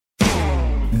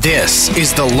This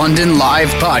is the London Live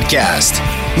Podcast.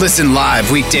 Listen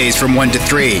live weekdays from 1 to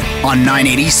 3 on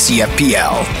 980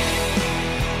 CFPL.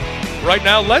 Right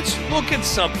now, let's look at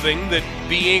something that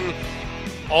being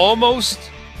almost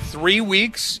 3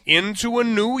 weeks into a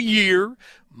new year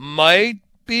might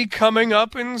be coming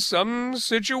up in some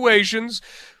situations.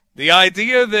 The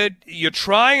idea that you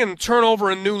try and turn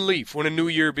over a new leaf when a new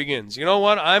year begins. You know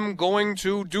what? I'm going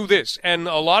to do this. And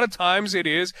a lot of times it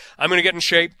is, I'm going to get in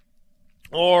shape,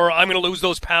 or I'm going to lose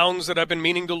those pounds that I've been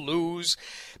meaning to lose.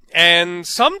 And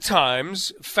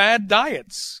sometimes fad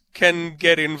diets can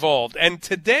get involved. And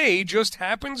today just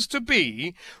happens to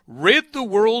be Rid the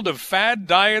World of Fad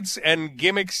Diets and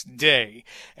Gimmicks Day.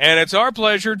 And it's our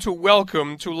pleasure to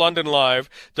welcome to London Live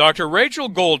Dr. Rachel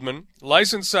Goldman,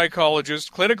 licensed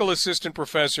psychologist, clinical assistant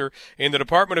professor in the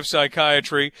Department of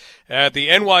Psychiatry at the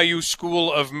NYU School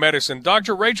of Medicine.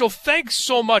 Dr. Rachel, thanks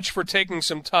so much for taking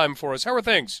some time for us. How are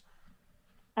things?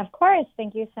 Of course.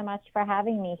 Thank you so much for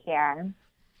having me here.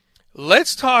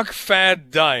 Let's talk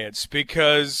fad diets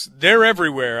because they're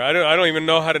everywhere. I don't even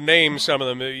know how to name some of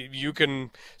them. You can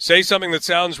say something that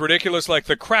sounds ridiculous like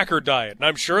the cracker diet. And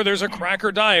I'm sure there's a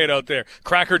cracker diet out there.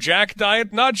 Cracker Jack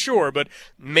diet? Not sure, but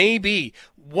maybe.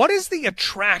 What is the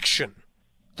attraction,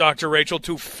 Dr. Rachel,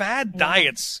 to fad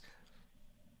diets?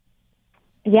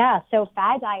 Yeah, so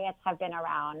fad diets have been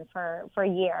around for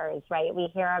years, right? We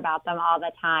hear about them all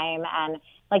the time. And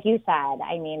like you said,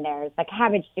 I mean, there's the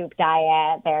cabbage soup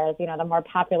diet. There's, the more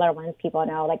popular ones people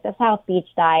know, like the South Beach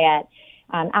diet,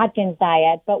 Atkins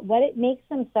diet. But what it makes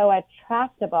them so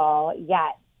attractable,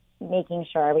 yet making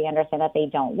sure we understand that they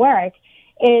don't work,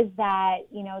 is that,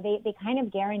 they kind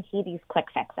of guarantee these quick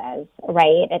fixes,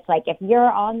 right? It's like, if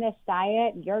you're on this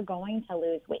diet, you're going to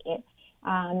lose weight.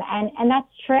 And that's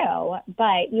true,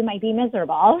 but you might be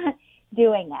miserable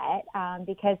doing it,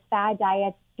 because fad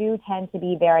diets do tend to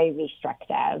be very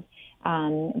restrictive.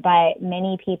 But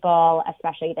many people,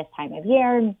 especially this time of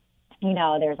year,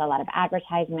 there's a lot of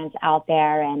advertisements out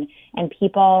there and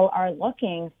people are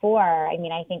looking for,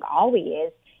 I think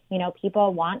always,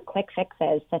 people want quick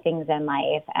fixes to things in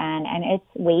life, and it's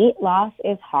weight loss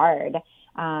is hard.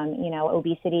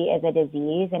 Obesity is a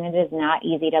disease and it is not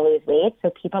easy to lose weight.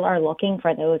 So people are looking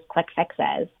for those quick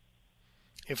fixes.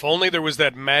 If only there was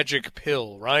that magic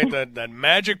pill, right? that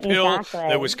magic pill Exactly.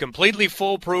 that was completely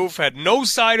foolproof, had no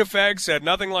side effects, had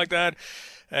nothing like that.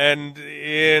 And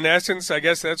in essence, I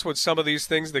guess that's what some of these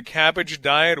things, the cabbage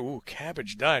diet,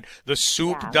 the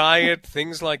soup diet,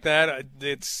 things like that,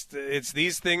 it's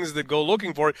these things that go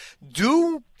looking for it.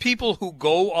 Do people who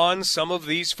go on some of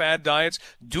these fad diets,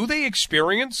 do they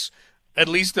experience at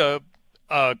least a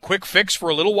quick fix for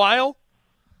a little while?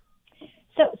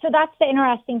 So that's the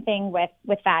interesting thing with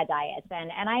fad diets.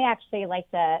 And I actually like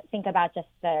to think about just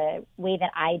the way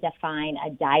that I define a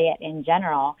diet in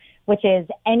general, which is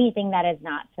anything that is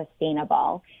not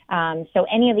sustainable. So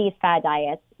any of these fad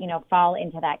diets, fall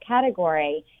into that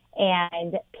category,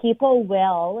 and people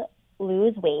will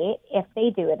lose weight if they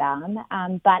do them.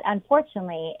 But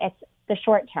unfortunately, it's the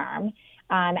short term.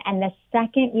 And the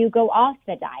second you go off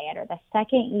the diet, or the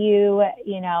second you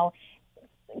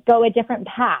go a different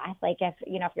path, like if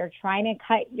you're trying to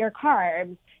cut your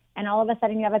carbs and all of a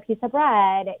sudden you have a piece of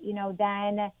bread,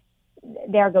 then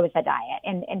there goes the diet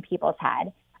in people's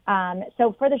head.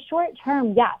 So for the short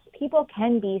term, yes, people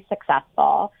can be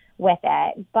successful with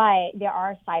it, but there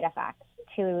are side effects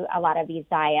to a lot of these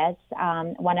diets.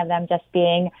 One of them just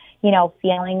being,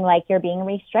 feeling like you're being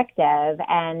restrictive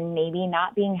and maybe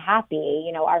not being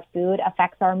happy. Our food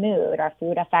affects our mood. Our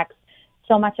food affects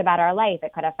so much about our life.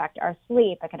 It could affect our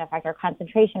sleep. It can affect our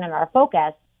concentration and our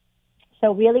focus.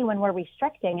 So really, when we're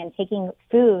restricting and taking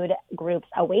food groups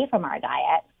away from our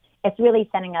diet, it's really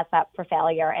setting us up for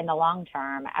failure in the long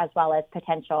term, as well as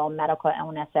potential medical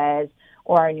illnesses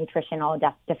or nutritional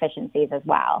deficiencies as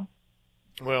well.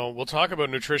 Well, we'll talk about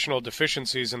nutritional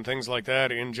deficiencies and things like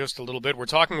that in just a little bit. We're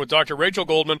talking with Dr. Rachel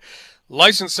Goldman,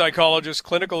 licensed psychologist,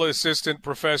 clinical assistant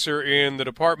professor in the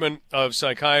Department of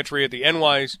Psychiatry at the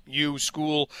NYU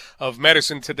School of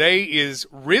Medicine. Today is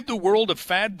Rid the World of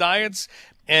Fad Diets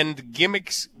and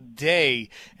Gimmicks Day,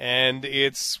 and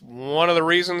it's one of the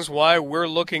reasons why we're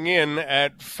looking in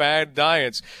at fad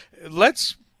diets.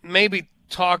 Let's maybe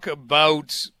talk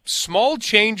about small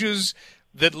changes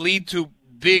that lead to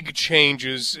big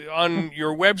changes on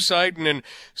your website and in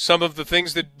some of the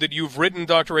things that you've written,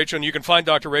 Dr. Rachel, and you can find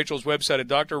Dr. Rachel's website at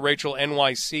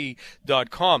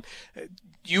drrachelnyc.com.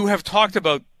 You have talked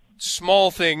about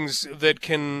small things that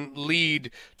can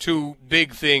lead to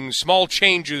big things, small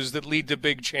changes that lead to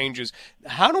big changes.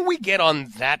 How do we get on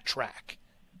that track?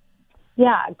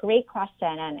 Yeah, great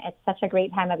question. And it's such a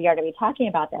great time of year to be talking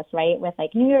about this, right? With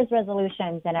like New Year's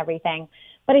resolutions and everything.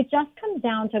 But it just comes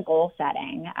down to goal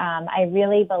setting. I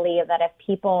really believe that if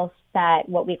people set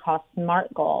what we call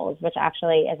SMART goals, which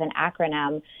actually is an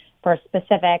acronym for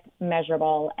specific,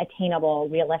 measurable, attainable,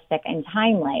 realistic, and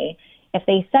timely, if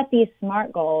they set these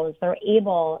SMART goals, they're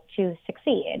able to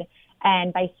succeed.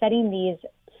 And by setting these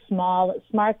small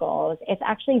SMART goals, it's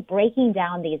actually breaking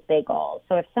down these big goals.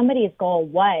 So if somebody's goal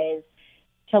was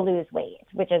to lose weight,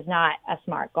 which is not a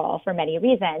SMART goal for many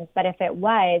reasons. But if it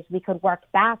was, we could work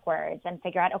backwards and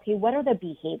figure out, okay, what are the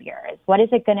behaviors? What is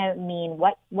it going to mean?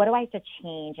 What do I have to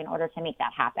change in order to make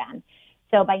that happen?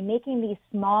 So by making these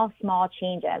small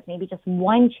changes, maybe just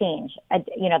one change,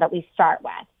 that we start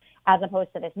with, as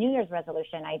opposed to this New Year's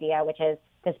resolution idea, which is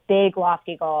this big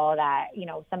lofty goal that,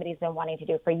 somebody's been wanting to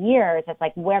do for years. It's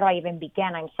like, where do I even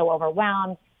begin? I'm so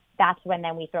overwhelmed. That's when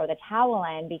then we throw the towel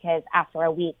in because after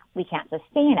a week, we can't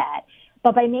sustain it.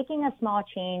 But by making a small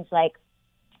change, like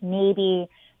maybe,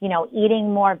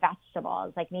 eating more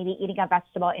vegetables, like maybe eating a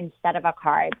vegetable instead of a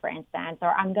carb, for instance, or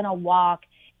I'm going to walk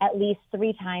at least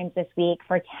 3 times this week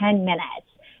for 10 minutes.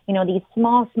 These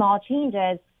small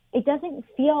changes, it doesn't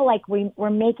feel like we're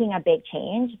making a big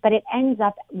change, but it ends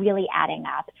up really adding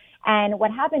up. And what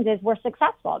happens is we're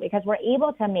successful because we're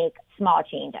able to make small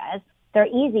changes. They're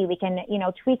easy. We can,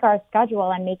 tweak our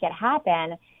schedule and make it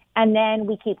happen. And then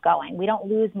we keep going. We don't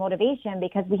lose motivation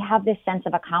because we have this sense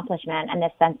of accomplishment and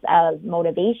this sense of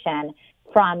motivation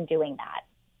from doing that.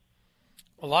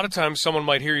 A lot of times someone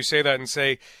might hear you say that and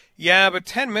say, yeah, but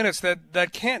 10 minutes,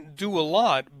 that can't do a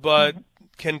lot. But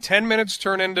can 10 minutes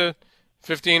turn into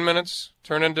 15 minutes,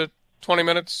 turn into 20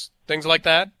 minutes, things like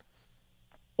that?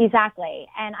 Exactly.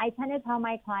 And I tend to tell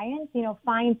my clients,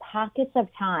 find pockets of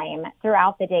time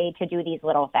throughout the day to do these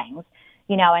little things,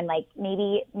 and like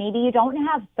maybe you don't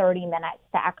have 30 minutes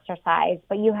to exercise,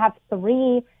 but you have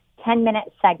 3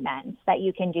 10-minute segments that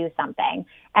you can do something.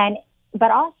 But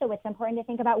also it's important to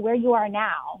think about where you are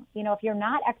now. If you're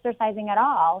not exercising at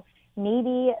all,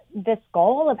 maybe this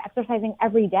goal of exercising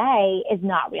every day is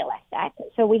not realistic.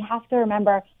 So we have to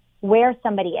remember where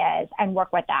somebody is and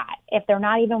work with that. If they're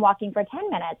not even walking for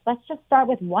 10 minutes, let's just start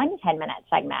with 1 10-minute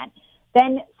segment.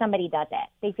 Then somebody does it.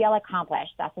 They feel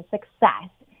accomplished. That's a success.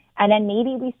 And then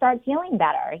maybe we start feeling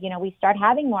better. We start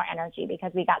having more energy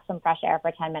because we got some fresh air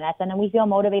for 10 minutes, and then we feel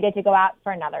motivated to go out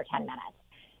for another 10 minutes.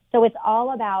 So it's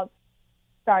all about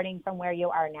starting from where you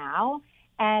are now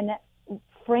and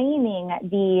framing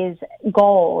these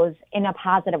goals in a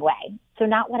positive way. So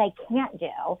not what I can't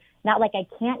do, not like I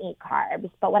can't eat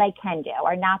carbs, but what I can do,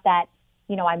 or not that,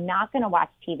 I'm not going to watch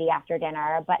TV after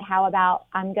dinner, but how about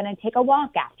I'm going to take a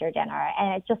walk after dinner?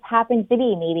 And it just happens to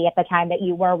be maybe at the time that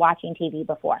you were watching TV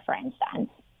before, for instance.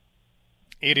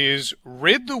 It is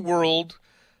Rid the World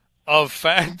of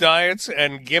Fad Diets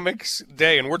and Gimmicks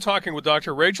Day. And we're talking with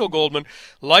Dr. Rachel Goldman,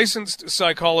 licensed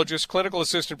psychologist, clinical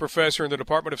assistant professor in the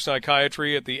Department of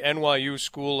Psychiatry at the NYU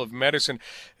School of Medicine.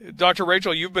 Dr.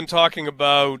 Rachel, you've been talking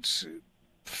about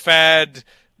fad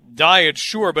diet,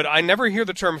 sure, but I never hear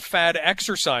the term fad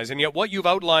exercise, and yet what you've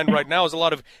outlined right now is a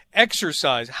lot of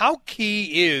exercise. How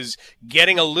key is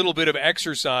getting a little bit of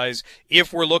exercise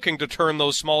if we're looking to turn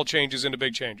those small changes into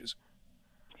big changes?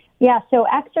 Yeah, so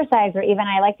exercise, or even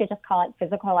I like to just call it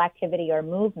physical activity or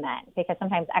movement, because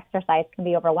sometimes exercise can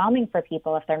be overwhelming for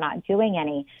people if they're not doing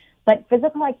any. But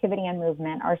physical activity and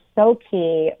movement are so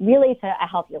key really to a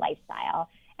healthy lifestyle.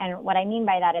 And what I mean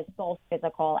by that is both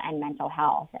physical and mental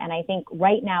health. And I think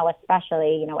right now,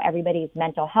 especially, everybody's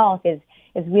mental health is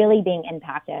really being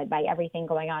impacted by everything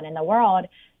going on in the world.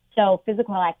 So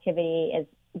physical activity is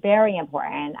very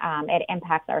important. It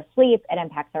impacts our sleep. It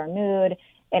impacts our mood.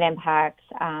 It impacts,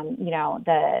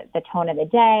 the tone of the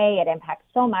day. It impacts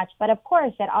so much. But of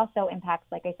course, it also impacts,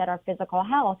 like I said, our physical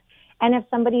health. And if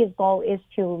somebody's goal is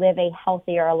to live a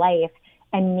healthier life,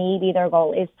 and maybe their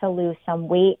goal is to lose some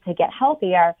weight to get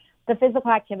healthier, the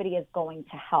physical activity is going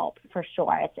to help for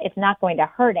sure. It's not going to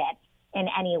hurt it in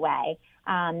any way.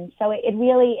 So it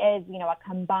really is, a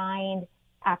combined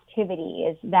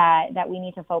activities that we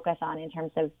need to focus on in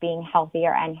terms of being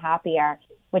healthier and happier,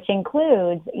 which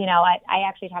includes, I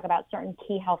actually talk about certain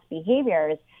key health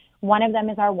behaviors. One of them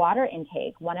is our water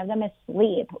intake. One of them is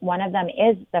sleep. One of them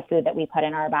is the food that we put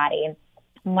in our body.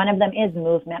 One of them is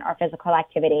movement or physical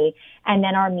activity, and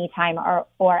then our me time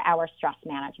or our stress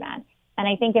management. And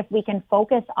I think if we can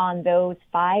focus on those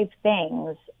 5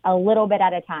 things a little bit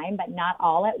at a time, but not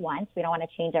all at once, we don't want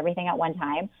to change everything at one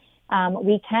time,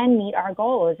 we can meet our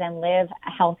goals and live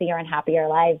healthier and happier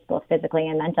lives, both physically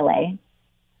and mentally.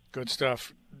 Good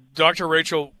stuff. Dr.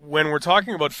 Rachel, when we're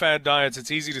talking about fad diets, it's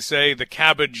easy to say the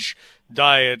cabbage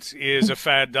diet is a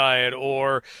fad diet,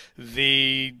 or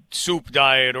the soup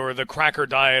diet, or the cracker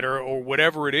diet, or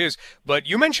whatever it is. But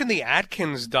you mentioned the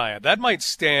Atkins diet. That might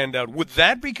stand out. Would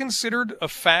that be considered a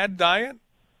fad diet?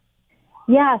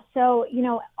 Yeah, so,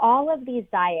 all of these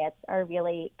diets are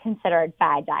really considered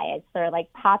fad diets. They're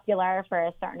like popular for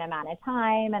a certain amount of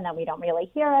time, and then we don't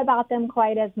really hear about them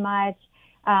quite as much.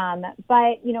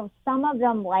 But, some of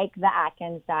them, like the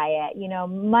Atkins diet,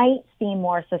 might seem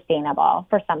more sustainable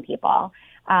for some people.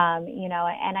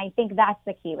 And I think that's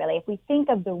the key, really. If we think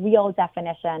of the real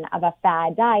definition of a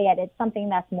fad diet, it's something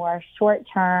that's more short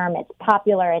term, it's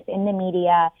popular, it's in the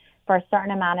media for a certain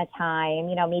amount of time,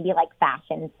 maybe like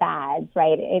fashion fads,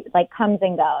 right? It like comes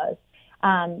and goes.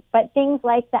 But things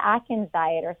like the Atkins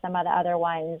diet or some of the other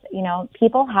ones,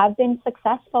 people have been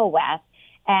successful with.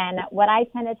 And what I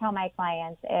tend to tell my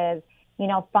clients is,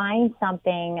 find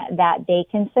something that they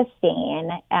can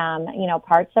sustain,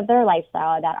 parts of their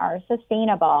lifestyle that are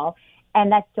sustainable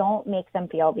and that don't make them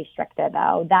feel restricted,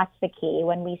 though. That's the key.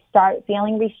 When we start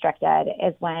feeling restricted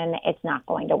is when it's not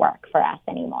going to work for us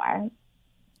anymore.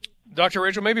 Dr.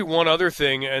 Rachel, maybe one other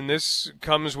thing, and this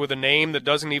comes with a name that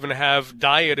doesn't even have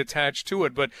diet attached to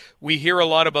it, but we hear a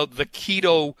lot about the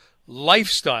keto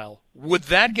lifestyle. Would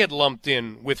that get lumped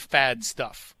in with fad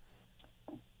stuff?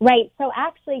 Right. So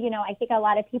actually, I think a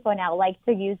lot of people now like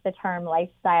to use the term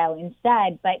lifestyle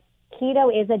instead, but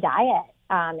keto is a diet.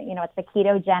 It's a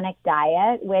ketogenic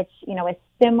diet, which, is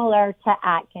similar to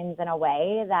Atkins in a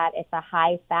way that it's a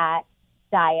high fat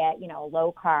diet,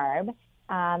 low carb.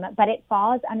 But it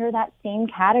falls under that same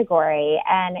category.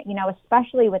 And,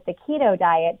 especially with the keto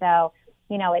diet, though,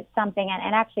 it's something,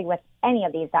 and actually with any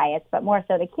of these diets, but more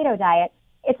so the keto diet,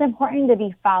 it's important to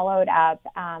be followed up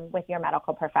with your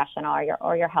medical professional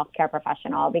or your healthcare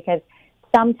professional, because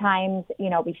sometimes,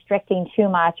 restricting too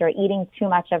much or eating too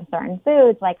much of certain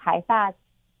foods like high fat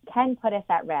can put us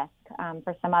at risk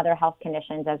for some other health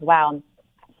conditions as well.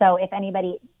 So if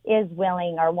anybody is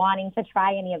willing or wanting to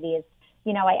try any of these,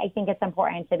 I think it's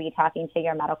important to be talking to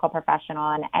your medical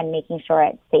professional and making sure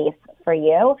it's safe for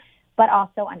you, but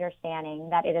also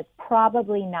understanding that it is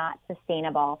probably not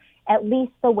sustainable, at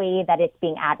least the way that it's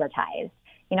being advertised.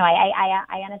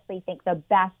 I honestly think the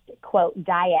best, quote,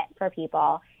 diet for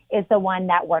people is the one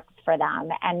that works for them.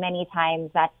 And many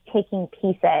times that's taking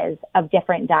pieces of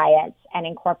different diets and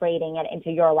incorporating it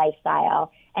into your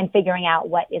lifestyle and figuring out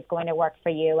what is going to work for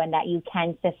you and that you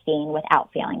can sustain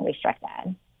without feeling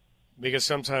restricted. Because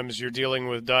sometimes you're dealing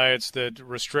with diets that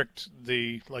restrict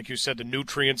like you said, the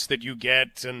nutrients that you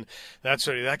get, and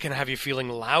that can have you feeling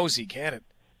lousy, can't it?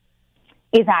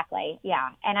 Exactly,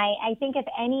 yeah. And I think if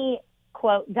any,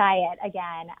 quote, diet,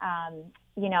 again,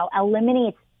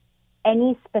 eliminates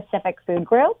any specific food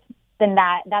group, then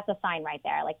that's a sign right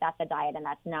there. Like, that's a diet and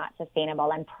that's not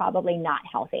sustainable and probably not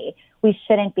healthy. We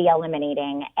shouldn't be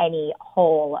eliminating any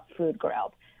whole food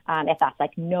group. If that's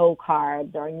like no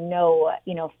carbs or no,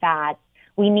 fats,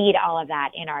 we need all of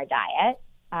that in our diet.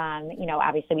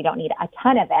 Obviously we don't need a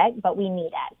ton of it, but we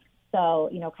need it. So,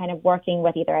 kind of working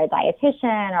with either a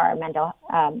dietitian or a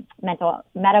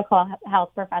medical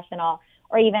health professional,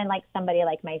 or even like somebody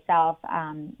like myself,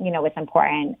 it's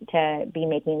important to be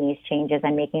making these changes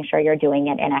and making sure you're doing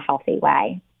it in a healthy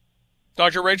way.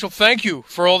 Dr. Rachel, thank you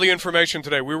for all the information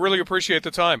today. We really appreciate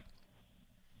the time.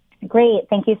 Great.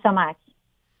 Thank you so much.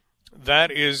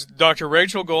 That is Dr.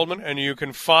 Rachel Goldman, and you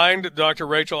can find Dr.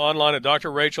 Rachel online at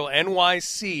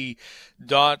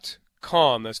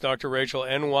drrachelnyc.com. That's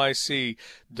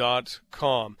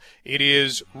drrachelnyc.com. It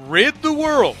is Rid the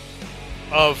World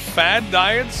of Fad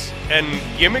Diets and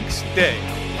Gimmicks Day.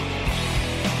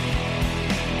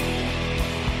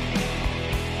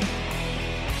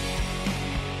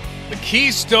 The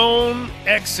Keystone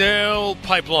XL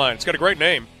Pipeline. It's got a great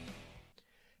name.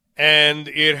 And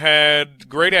it had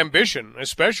great ambition,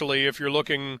 especially if you're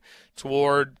looking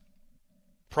toward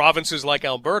provinces like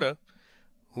Alberta,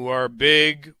 who are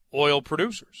big oil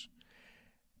producers.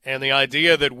 And the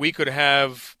idea that we could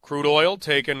have crude oil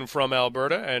taken from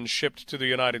Alberta and shipped to the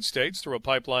United States through a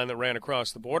pipeline that ran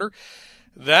across the border,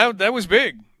 that was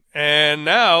big. And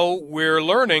now we're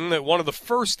learning that one of the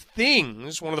first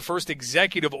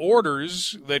executive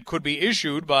orders that could be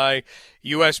issued by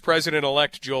U.S.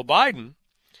 President-elect Joe Biden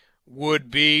would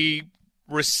be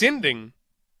rescinding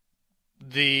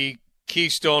the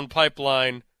Keystone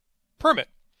Pipeline permit.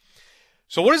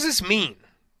 So what does this mean?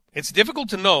 It's difficult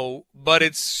to know, but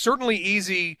it's certainly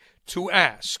easy to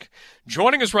ask.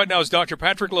 Joining us right now is Dr.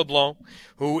 Patrick LeBlanc,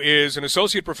 who is an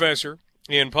associate professor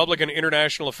in Public and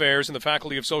International Affairs in the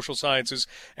Faculty of Social Sciences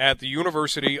at the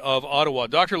University of Ottawa.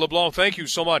 Dr. LeBlanc, thank you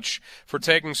so much for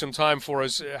taking some time for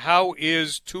us. How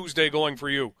is Tuesday going for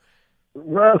you?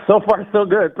 Well, so far so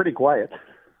good. Pretty quiet.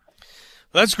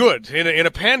 That's good. In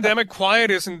a pandemic,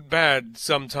 quiet isn't bad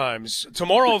sometimes.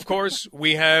 Tomorrow, of course,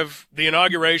 we have the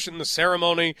inauguration, the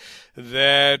ceremony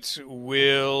that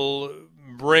will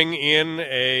bring in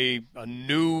a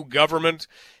new government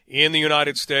in the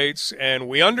United States. And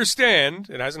we understand,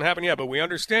 it hasn't happened yet, but we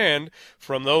understand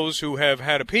from those who have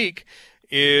had a peek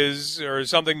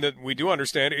something that we do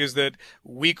understand is that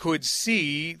we could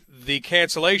see the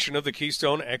cancellation of the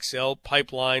Keystone XL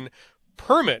pipeline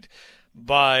permit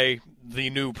by the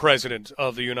new president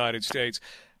of the United States.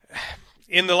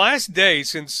 In the last day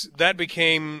since that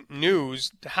became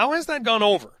news, how has that gone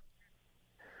over?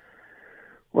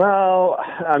 Well,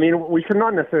 I mean, we should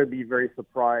not necessarily be very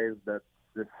surprised that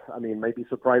might be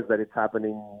surprised that it's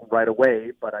happening right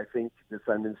away, but I think this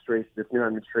new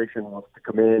administration wants to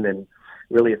come in and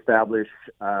really establish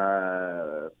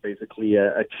basically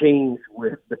a change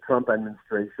with the Trump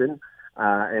administration.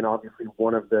 And obviously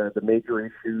one of the major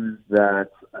issues that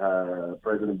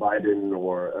President Biden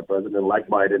or President-elect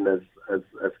Biden has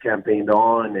campaigned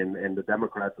on and the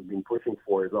Democrats have been pushing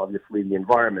for is obviously the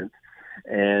environment.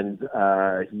 And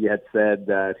he had said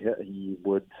that he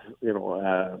would,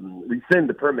 rescind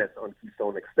the permits on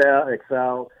Keystone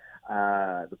XL,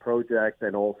 the project,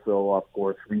 and also, of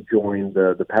course, rejoin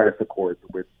the Paris Accords,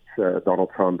 which Donald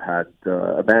Trump had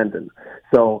abandoned.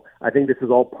 So I think this is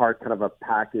all part kind of a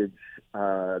package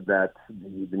that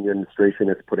the new administration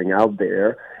is putting out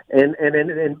there, and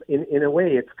in a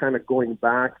way, it's kind of going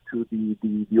back to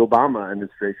the Obama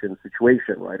administration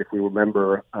situation, right? If we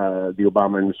remember, the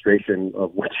Obama administration,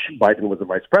 of which Biden was the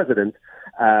vice president,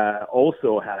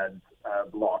 also had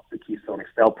blocked the Keystone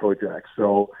XL project.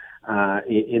 So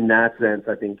in that sense,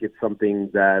 I think it's something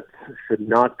that should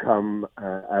not come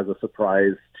as a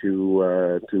surprise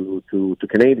to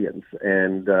Canadians.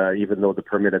 And even though the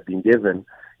permit had been given,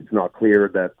 it's not clear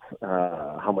that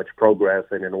how much progress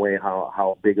and in a way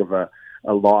how big of a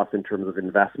loss in terms of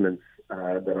investments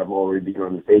that have already been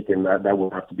undertaken. That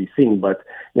will have to be seen. But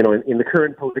in the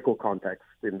current political context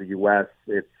in the U.S.,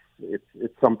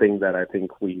 it's something that I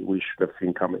think we should have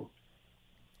seen coming.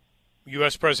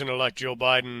 U.S. President-elect Joe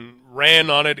Biden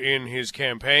ran on it in his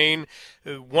campaign.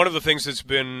 One of the things that's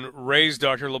been raised,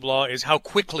 Dr. LeBlanc, is how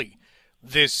quickly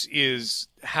this is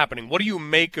happening. What do you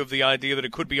make of the idea that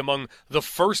it could be among the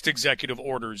first executive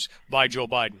orders by Joe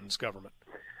Biden's government?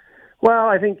 Well,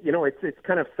 I think it's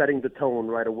kind of setting the tone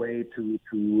right away to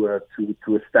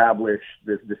establish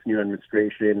this new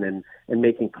administration and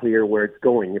making clear where it's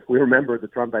going. If we remember, the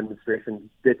Trump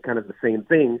administration did kind of the same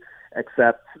thing,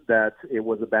 except that it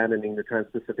was abandoning the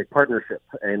Trans-Pacific Partnership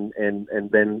and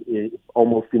then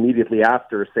almost immediately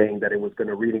after saying that it was going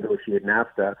to renegotiate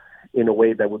NAFTA in a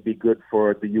way that would be good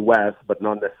for the U.S., but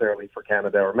not necessarily for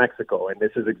Canada or Mexico. And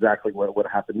this is exactly what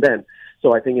happened then.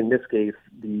 So I think in this case,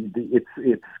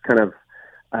 it's kind of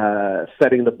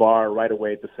setting the bar right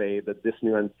away to say that this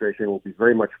new administration will be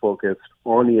very much focused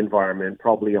on the environment,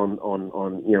 probably on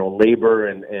labor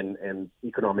and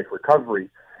economic recovery.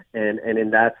 And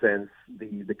in that sense,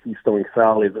 the Keystone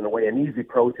XL is in a way an easy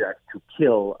project to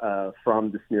kill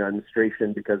from this new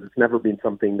administration because it's never been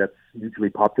something that's hugely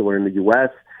popular in the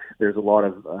U.S. There's a lot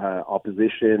of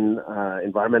opposition,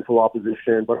 environmental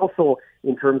opposition, but also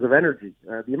in terms of energy.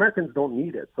 The Americans don't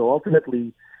need it. So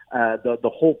ultimately, the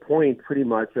whole point pretty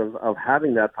much of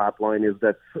having that pipeline is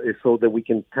so that we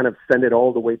can kind of send it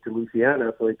all the way to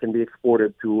Louisiana so it can be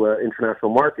exported to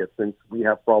international markets, since we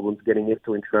have problems getting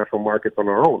into international markets on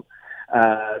our own.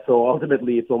 So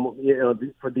ultimately, it's almost,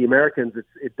 for the Americans,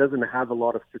 it doesn't have a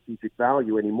lot of strategic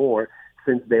value anymore,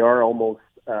 since they are almost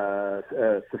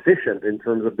sufficient in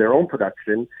terms of their own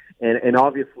production. And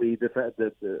obviously,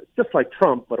 just like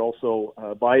Trump, but also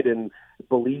Biden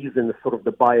believes in the sort of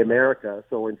the Buy America.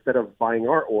 So instead of buying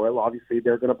our oil, obviously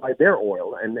they're going to buy their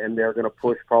oil, and they're going to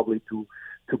push probably to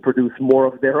produce more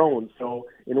of their own. So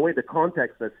in a way, the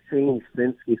context has changed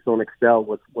since Keystone XL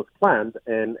was planned,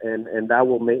 and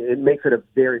that makes it a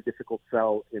very difficult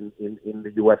sell in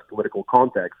the U.S. political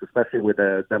context, especially with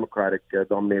a Democratic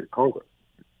dominated Congress.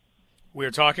 We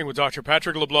are talking with Dr.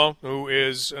 Patrick LeBlanc, who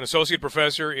is an associate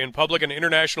professor in public and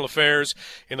international affairs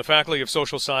in the Faculty of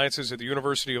Social Sciences at the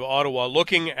University of Ottawa,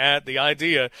 looking at the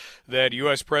idea that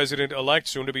U.S. President-elect,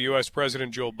 soon-to-be U.S.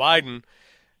 President Joe Biden,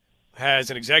 has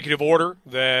an executive order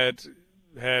that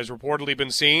has reportedly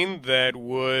been seen that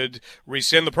would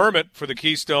rescind the permit for the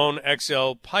Keystone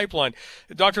XL pipeline.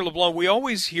 Dr. LeBlanc, we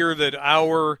always hear that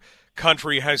our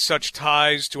country has such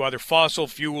ties to either fossil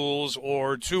fuels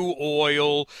or to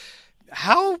oil.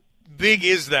 How big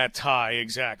is that tie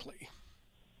exactly?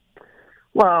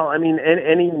 Well, I mean,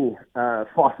 any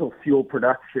fossil fuel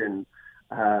production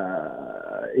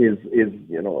is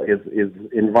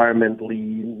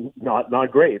environmentally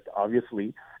not great.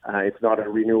 Obviously, it's not a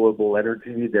renewable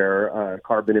energy. There are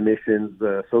carbon emissions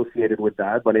associated with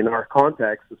that. But in our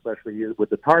context, especially with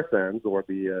the tar sands, or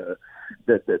the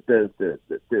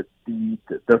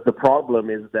problem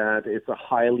is that it's a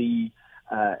highly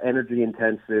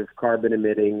energy-intensive,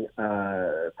 carbon-emitting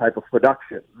type of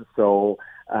production. So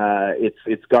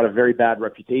it's got a very bad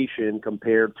reputation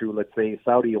compared to, let's say,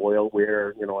 Saudi oil, where,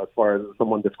 as far as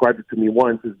someone described it to me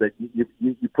once, is that you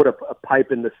put a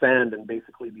pipe in the sand and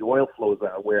basically the oil flows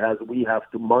out, whereas we have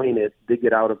to mine it, dig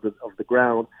it out of the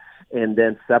ground, and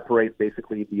then separate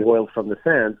basically the oil from the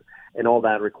sand. And all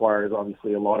that requires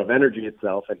obviously a lot of energy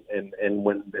itself, and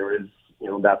when there is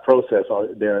that process,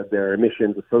 there are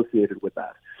emissions associated with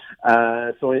that.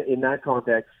 So in that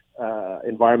context,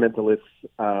 environmentalists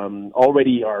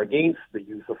already are against the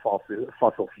use of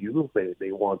fossil fuels.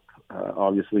 They want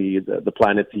obviously the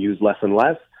planet to use less and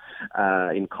less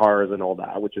in cars and all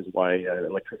that, which is why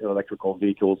electrical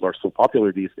vehicles are so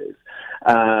popular these days.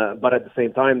 But at the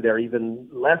same time, they're even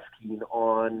less keen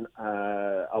on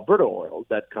Alberta oil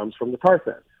that comes from the tar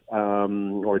sands.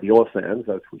 Or the oil sands,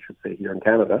 as we should say here in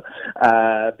Canada,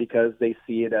 because they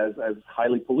see it as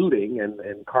highly polluting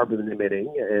and carbon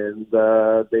emitting, and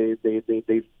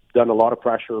they've done a lot of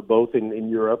pressure both in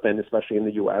Europe and especially in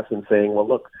the U.S. in saying, well,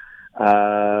 look,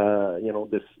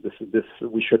 this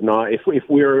we should not. If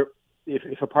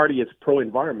a party is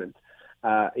pro-environment,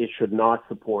 it should not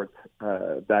support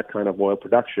that kind of oil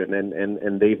production,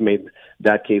 and they've made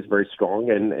that case very strong,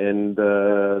 and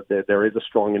there is a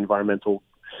strong environmental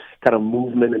kind of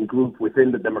movement and group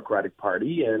within the Democratic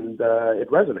Party, and it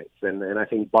resonates. And I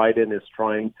think Biden is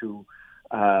trying to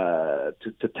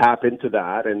tap into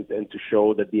that and to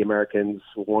show that the Americans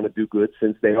want to do good,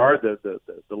 since they are the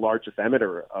largest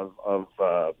emitter of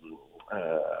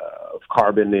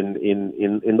carbon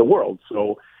in the world.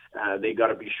 So they got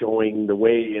to be showing the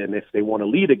way, and if they want to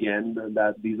lead again,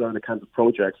 that these are the kinds of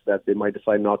projects that they might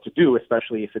decide not to do,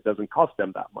 especially if it doesn't cost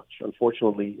them that much.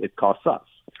 Unfortunately, it costs us.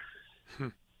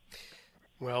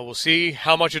 Well, we'll see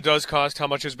how much it does cost, how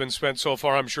much has been spent so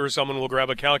far. I'm sure someone will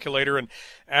grab a calculator and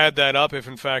add that up if,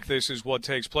 in fact, this is what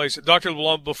takes place. Dr.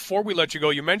 LeBlanc, before we let you go,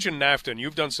 you mentioned NAFTA, and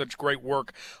you've done such great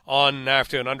work on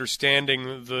NAFTA and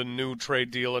understanding the new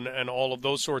trade deal and all of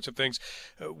those sorts of things.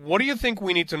 What do you think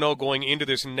we need to know going into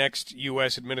this next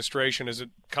U.S. administration as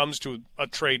it comes to a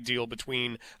trade deal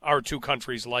between our two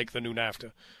countries like the new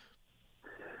NAFTA?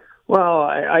 Well,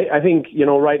 I think,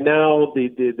 right now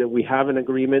we have an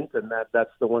agreement, and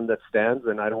that's the one that stands.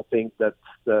 And I don't think that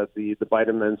the Biden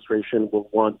administration will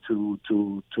want to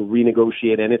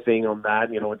renegotiate anything on that.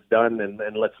 It's done,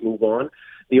 and let's move on.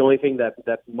 The only thing that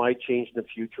might change in the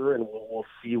future, and we'll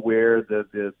see where the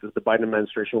Biden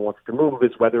administration wants to move,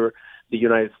 is whether the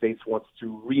United States wants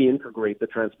to reintegrate the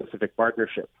Trans-Pacific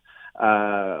Partnership,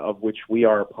 of which we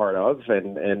are a part of,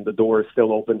 and the door is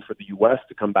still open for the U.S.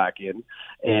 to come back in,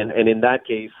 and in that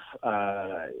case,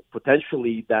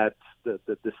 potentially that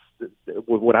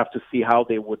we would have to see how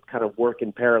they would kind of work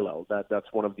in parallel. That's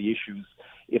one of the issues.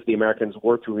 If the Americans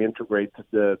were to reintegrate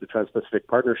the Trans-Pacific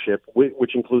Partnership,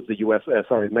 which includes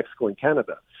the Mexico and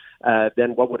Canada,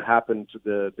 then what would happen to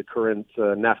the current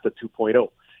NAFTA 2.0?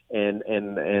 And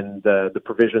the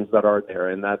provisions that are there,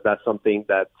 and that's something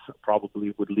that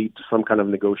probably would lead to some kind of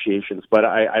negotiations. But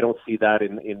I don't see that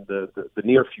in the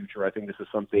near future. I think this is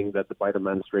something that the Biden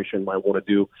administration might want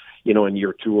to do, in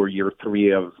year 2 or year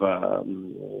 3 of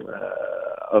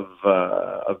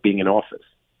being in office.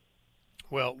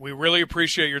 Well, we really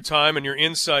appreciate your time and your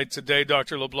insight today,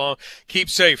 Dr. LeBlanc. Keep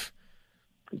safe.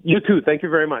 You too. Thank you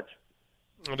very much.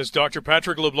 It is Dr.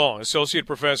 Patrick LeBlanc, Associate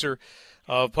Professor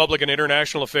of Public and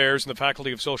International Affairs in the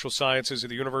Faculty of Social Sciences at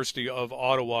the University of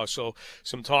Ottawa. So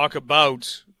some talk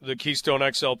about the Keystone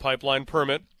XL pipeline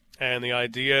permit and the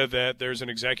idea that there's an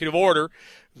executive order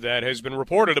that has been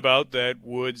reported about that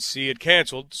would see it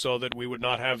canceled so that we would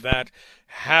not have that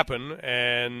happen.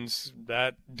 And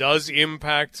that does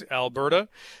impact Alberta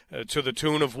to the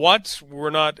tune of what? We're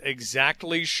not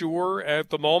exactly sure at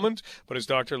the moment. But as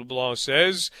Dr. LeBlanc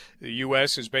says, the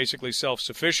U.S. is basically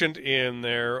self-sufficient in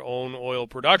their own oil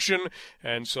production.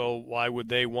 And so why would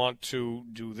they want to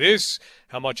do this?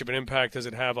 How much of an impact does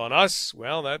it have on us?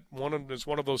 Well, that is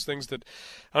one of those things that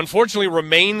unfortunately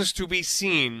remains to be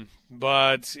seen.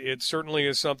 but it certainly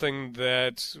is something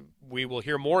that we will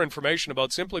hear more information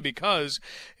about simply because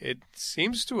it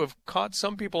seems to have caught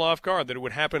some people off guard that it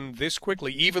would happen this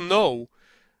quickly, even though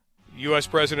U.S.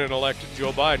 President-elect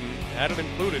Joe Biden had it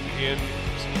included in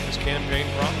his campaign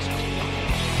promises.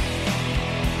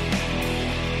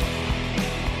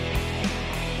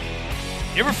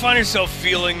 You ever find yourself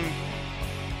feeling,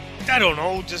 I don't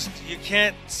know, just you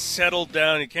can't settle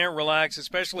down, you can't relax,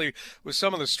 especially with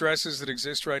some of the stresses that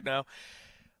exist right now?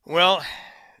 Well,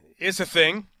 it's a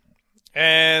thing,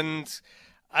 and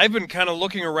I've been kind of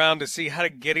looking around to see how to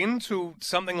get into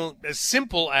something as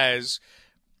simple as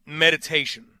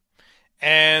meditation.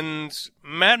 And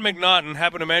Matt McNaughton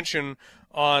happened to mention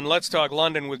on Let's Talk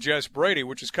London with Jess Brady,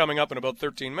 which is coming up in about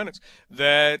 13 minutes,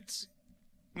 that,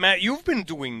 Matt, you've been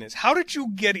doing this. How did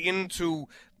you get into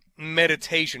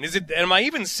meditation? Am I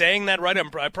even saying that right?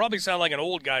 I probably sound like an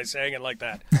old guy saying it like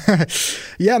that.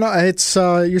 Yeah, no, it's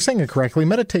you're saying it correctly.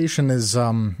 Meditation is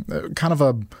kind of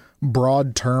a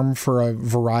broad term for a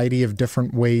variety of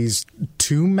different ways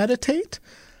to meditate.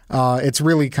 It's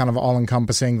really kind of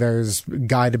all-encompassing. There's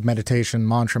guided meditation,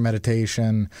 mantra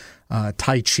meditation,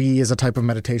 Tai Chi is a type of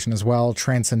meditation as well,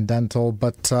 transcendental.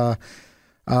 But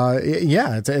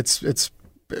yeah, it's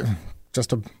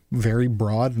just a very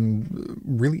broad and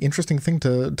really interesting thing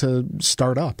to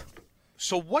start up.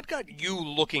 So what got you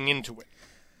looking into it?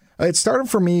 It started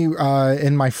for me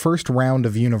in my first round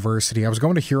of university. I was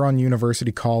going to Huron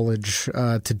University College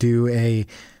to do a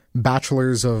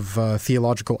bachelor's of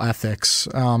theological ethics.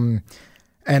 And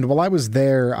while I was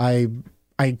there, I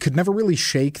could never really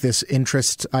shake this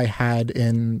interest I had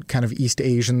in kind of East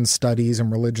Asian studies and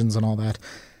religions and all that.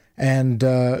 And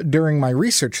during my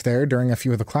research there, during a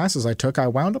few of the classes I took, I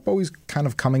wound up always kind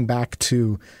of coming back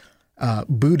to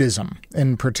Buddhism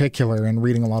in particular and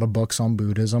reading a lot of books on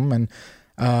Buddhism. And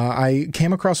I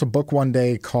came across a book one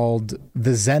day called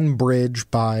The Zen Bridge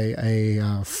by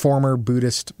a former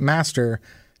Buddhist master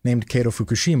named Keito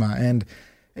Fukushima. And,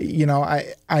 you know,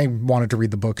 I wanted to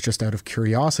read the book just out of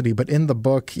curiosity, but in the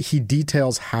book, he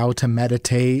details how to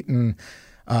meditate, and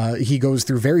he goes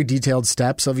through very detailed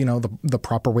steps of, you know, the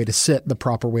proper way to sit, the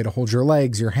proper way to hold your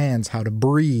legs, your hands, how to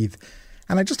breathe.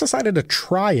 And I just decided to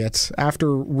try it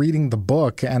after reading the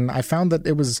book, and I found that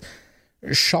it was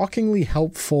shockingly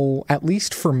helpful, at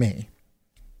least for me.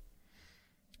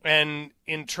 And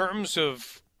in terms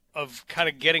of kind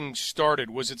of getting started,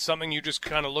 was it something you just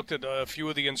kind of looked at a few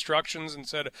of the instructions and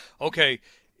said, okay,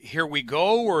 here we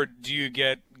go? Or do you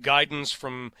get guidance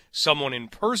from someone in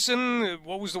person?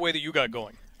 What was the way that you got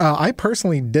going? I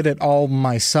personally did it all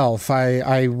myself.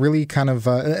 I really kind of,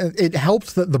 it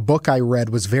helped that the book I read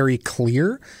was very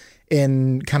clear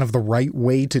in kind of the right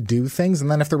way to do things.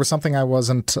 And then if there was something I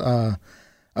wasn't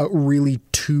really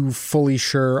too fully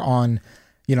sure on,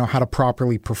 you know, how to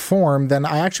properly perform, then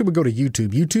I actually would go to YouTube.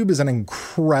 YouTube is an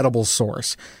incredible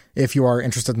source if you are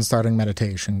interested in starting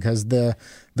meditation, because the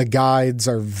guides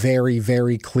are very,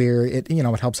 very clear. It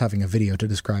helps having a video to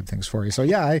describe things for you. So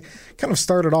yeah, I kind of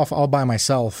started off all by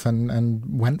myself and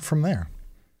went from there.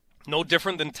 No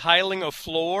different than tiling a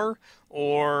floor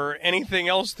or anything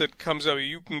else that comes up.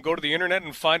 You can go to the internet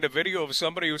and find a video of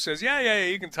somebody who says, yeah,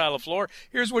 you can tile a floor.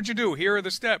 Here's what you do. Here are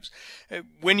the steps.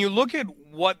 When you look at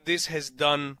what this has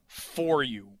done for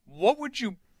you, what would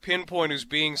you pinpoint as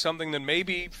being something that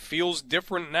maybe feels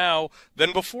different now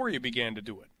than before you began to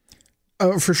do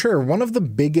it? For sure. One of the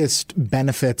biggest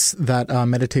benefits that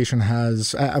meditation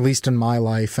has, at least in my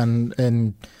life and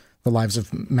in the lives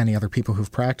of many other people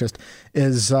who've practiced,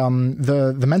 is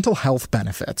the mental health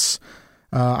benefits.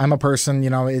 I'm a person,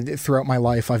 throughout my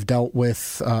life, I've dealt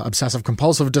with obsessive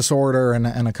compulsive disorder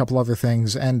and a couple other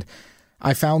things. And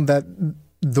I found that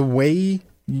the way,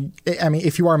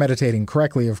 if you are meditating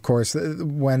correctly, of course,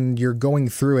 when you're going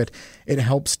through it, it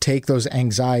helps take those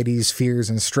anxieties, fears,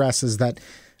 and stresses that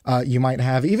you might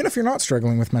have, even if you're not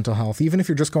struggling with mental health, even if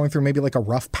you're just going through maybe like a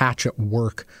rough patch at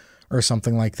work or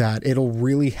something like that. It'll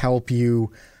really help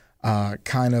you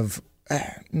kind of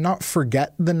not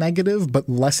forget the negative, but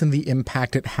lessen the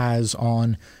impact it has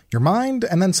on your mind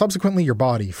and then subsequently your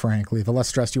body, frankly. The less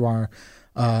stressed you are,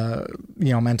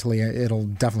 mentally, it'll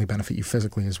definitely benefit you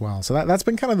physically as well. So that's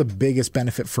been kind of the biggest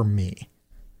benefit for me.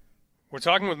 We're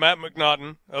talking with Matt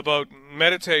McNaughton about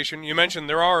meditation. You mentioned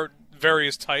there are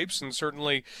various types, and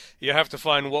certainly you have to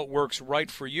find what works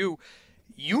right for you.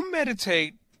 You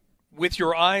meditate with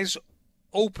your eyes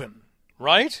open,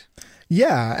 right?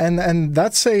 Yeah, and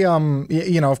that's a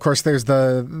of course there's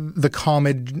the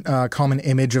common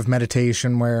image of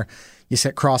meditation where you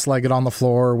sit cross-legged on the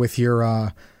floor with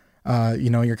your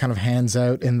your kind of hands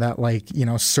out in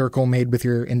that circle made with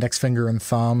your index finger and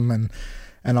thumb, and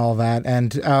and all that.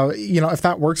 And, if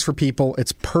that works for people,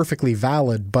 it's perfectly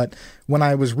valid. But when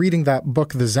I was reading that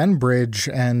book, The Zen Bridge,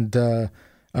 and Keito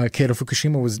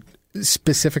Fukushima was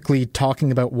specifically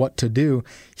talking about what to do,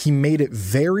 he made it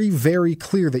very, very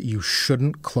clear that you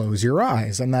shouldn't close your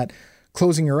eyes, and that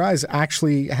closing your eyes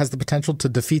actually has the potential to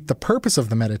defeat the purpose of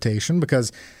the meditation,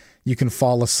 because you can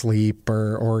fall asleep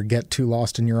or get too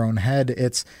lost in your own head.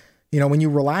 It's, when you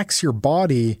relax your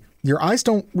body, your eyes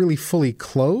don't really fully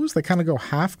close. They kind of go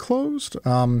half closed.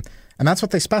 And that's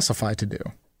what they specify to do.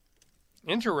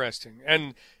 Interesting.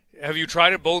 And have you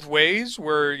tried it both ways,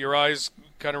 where your eyes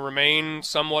kind of remain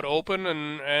somewhat open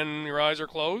and your eyes are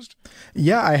closed?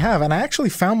 Yeah, I have. And I actually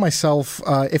found myself,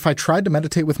 if I tried to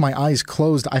meditate with my eyes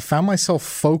closed, I found myself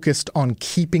focused on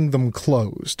keeping them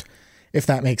closed, if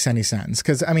that makes any sense.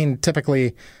 Because,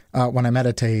 typically when I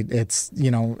meditate, it's,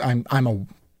 I'm a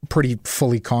pretty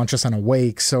fully conscious and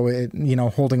awake. So,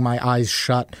 holding my eyes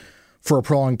shut for a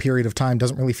prolonged period of time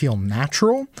doesn't really feel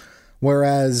natural.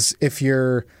 Whereas if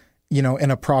you're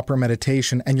in a proper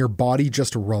meditation and your body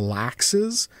just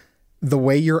relaxes, the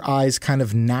way your eyes kind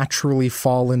of naturally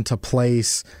fall into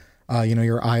place,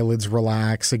 your eyelids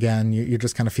relax again, you're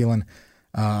just kind of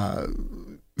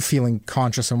feeling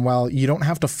conscious and well. You don't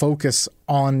have to focus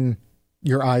on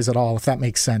your eyes at all, if that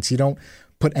makes sense. You don't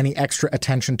put any extra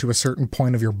attention to a certain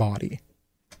point of your body.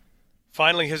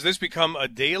 Finally, has this become a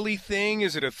daily thing?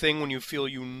 Is it a thing when you feel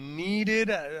you need it?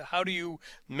 How do you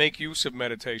make use of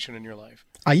meditation in your life?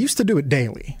 I used to do it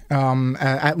daily,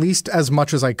 at least as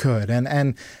much as I could.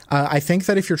 And I think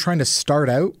that if you're trying to start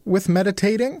out with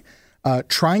meditating,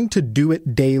 trying to do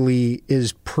it daily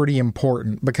is pretty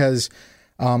important, because,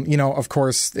 of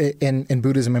course, in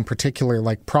Buddhism in particular,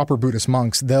 like proper Buddhist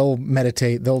monks, they'll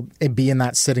meditate, they'll be in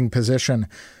that sitting position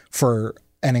for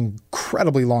an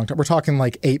incredibly long time. We're talking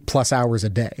like 8+ hours a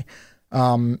day.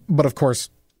 But of course,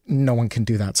 no one can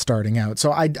do that starting out.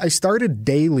 So I started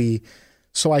daily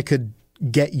so I could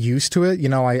get used to it.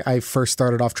 I first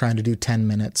started off trying to do 10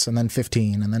 minutes and then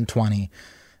 15 and then 20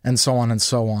 and so on and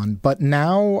so on. But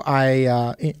now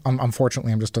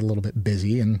unfortunately, I'm just a little bit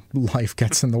busy and life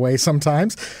gets in the way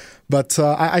sometimes. But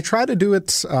I try to do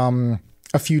it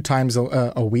a few times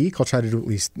a week. I'll try to do at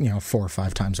least 4 or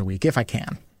 5 times a week if I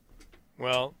can.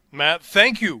 Well, Matt,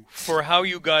 thank you for how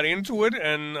you got into it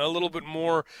and a little bit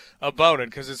more about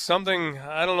it, because it's something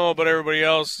I don't know about everybody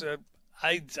else.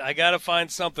 I got to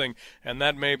find something, and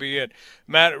that may be it.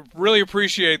 Matt, really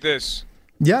appreciate this.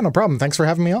 Yeah, no problem. Thanks for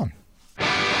having me on.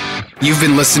 You've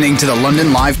been listening to the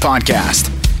London Live Podcast.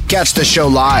 Catch the show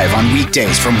live on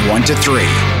weekdays from 1 to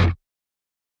 3.